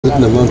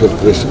certain amount of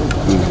pressure.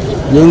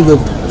 Beyond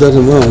that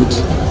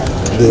amount,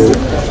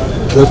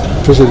 that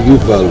pressure relief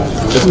valve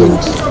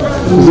opens.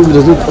 Because if it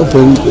does not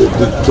open,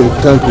 the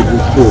tank will be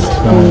filled.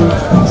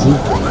 See?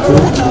 So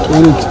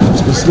when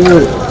it's now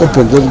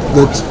open,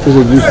 that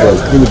pressure relief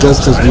valve, then the gas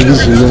starts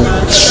releasing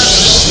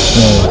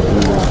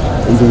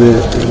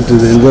into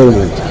the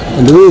environment.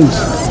 And the wind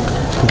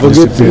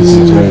propagates it.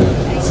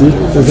 See?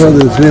 That's how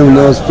the flame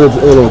now spreads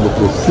all over the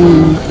place.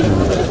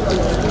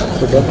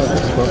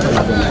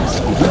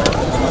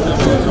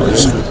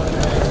 Yes, sir.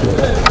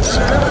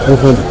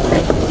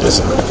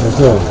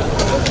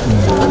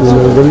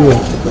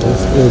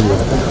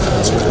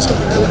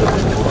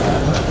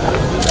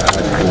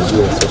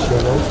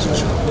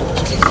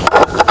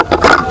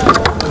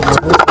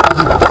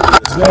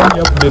 Is there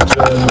any update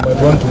you might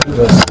want to give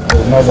us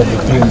now that the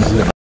claim is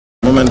here?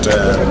 Moment, no.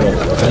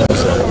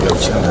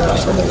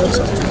 Some of us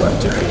have to go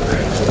and check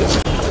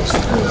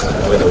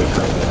whether we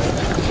have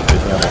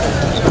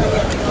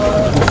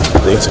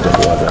the incident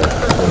or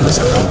this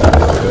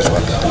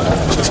one.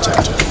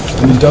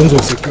 And in terms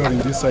of securing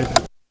this site,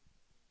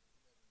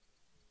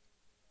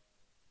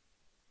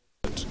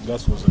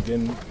 gas was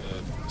again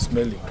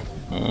smelling.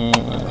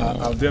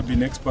 Have there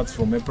been experts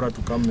from EPRA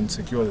to come and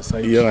secure the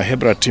site? Yeah,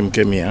 EPRA team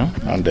came here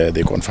and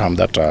they confirmed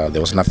that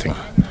there was nothing.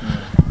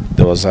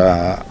 There was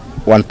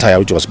one tire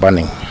which was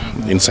burning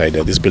inside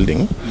this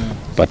building,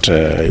 but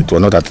it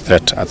was not a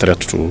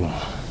threat to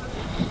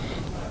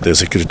the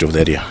security of the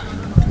area.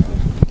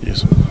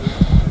 Yes.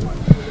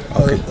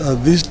 Are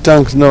these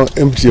tanks now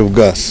empty of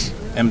gas?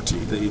 Empty.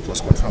 It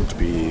was confirmed to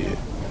be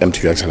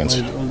empty, Your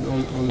Excellency.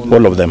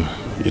 All of them.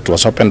 It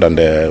was opened, and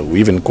we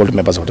even called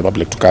members of the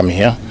public to come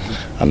here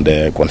and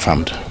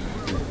confirmed.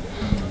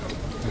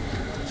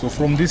 So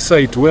from this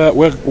site,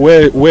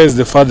 where is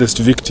the farthest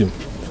victim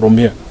from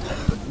here?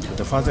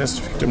 The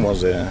farthest victim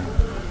was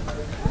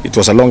it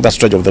was along that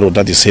stretch of the road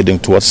that is heading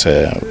towards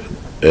Total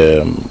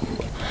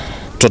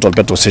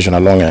Petrol Station.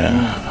 Along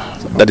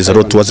that is a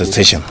road towards the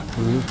station,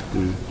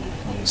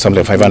 something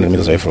like 500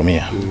 meters away from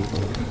here.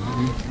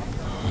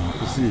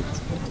 See,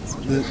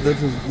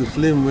 the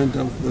flame went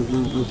up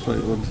the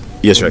fire.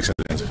 Yes, Your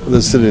Excellency.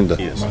 The cylinder.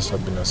 Yes. Must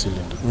have been a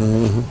cylinder.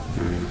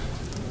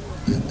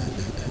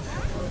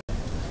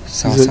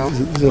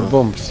 These are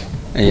bombs.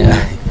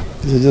 Yeah.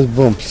 These are just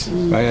bombs.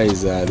 Fire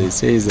is they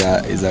say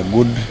is a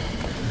good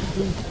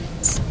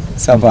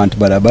servant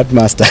but a bad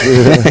master.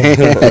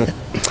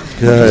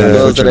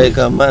 It was like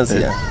a mass,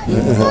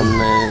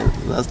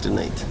 on last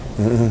night.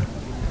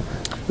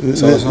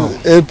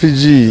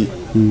 LPG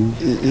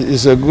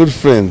is a good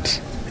friend,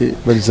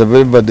 but it's a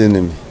very bad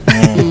enemy.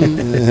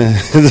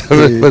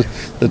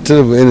 It's a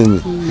terrible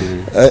enemy.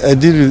 I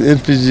deal with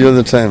LPG all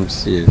the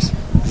times. Yes.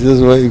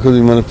 That's why because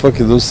we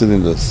manufacture those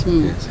cylinders.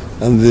 Yes.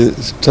 And the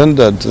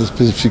standard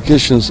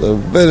specifications are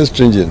very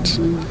stringent,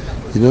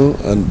 you know,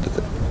 and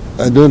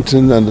I don't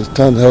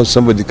understand how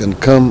somebody can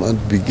come and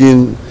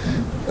begin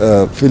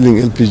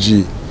filling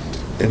LPG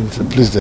and please